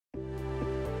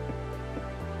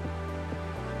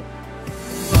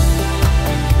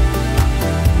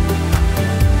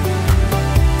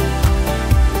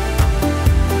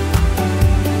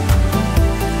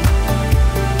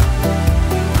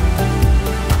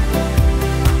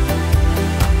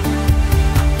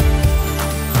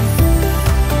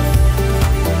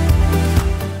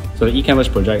So the e-canvas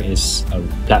project is a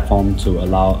platform to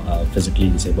allow a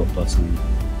physically disabled person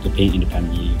to paint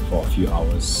independently for a few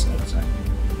hours at a time.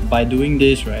 By doing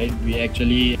this, right, we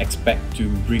actually expect to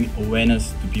bring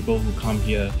awareness to people who come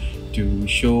here to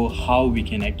show how we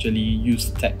can actually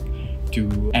use tech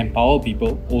to empower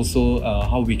people, also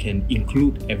how we can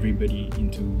include everybody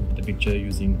into the picture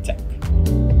using tech.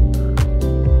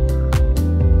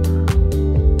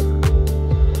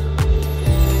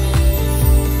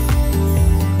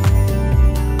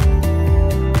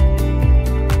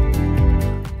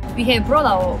 We have brought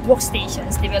our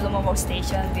workstations, development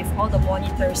workstation with all the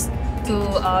monitors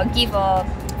to give a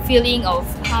feeling of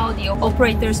how the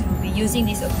operators will be using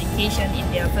this application in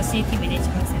their facility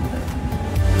management center.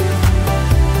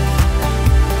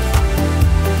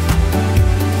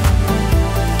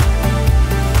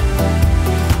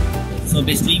 So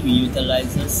basically, we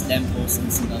utilize Lamppost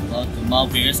in Singapore to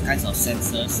mount various kinds of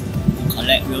sensors to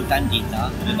collect real-time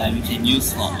data, whereby we can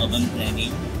use for urban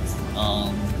planning,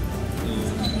 to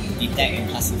detect and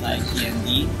classify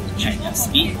PND, track their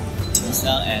speed, as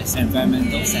well as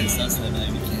environmental sensors, whereby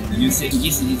we can use it to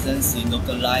give citizens a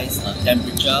localized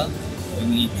temperature,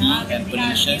 humidity, and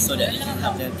pollution, so that it can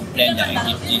help them to plan their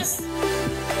activities.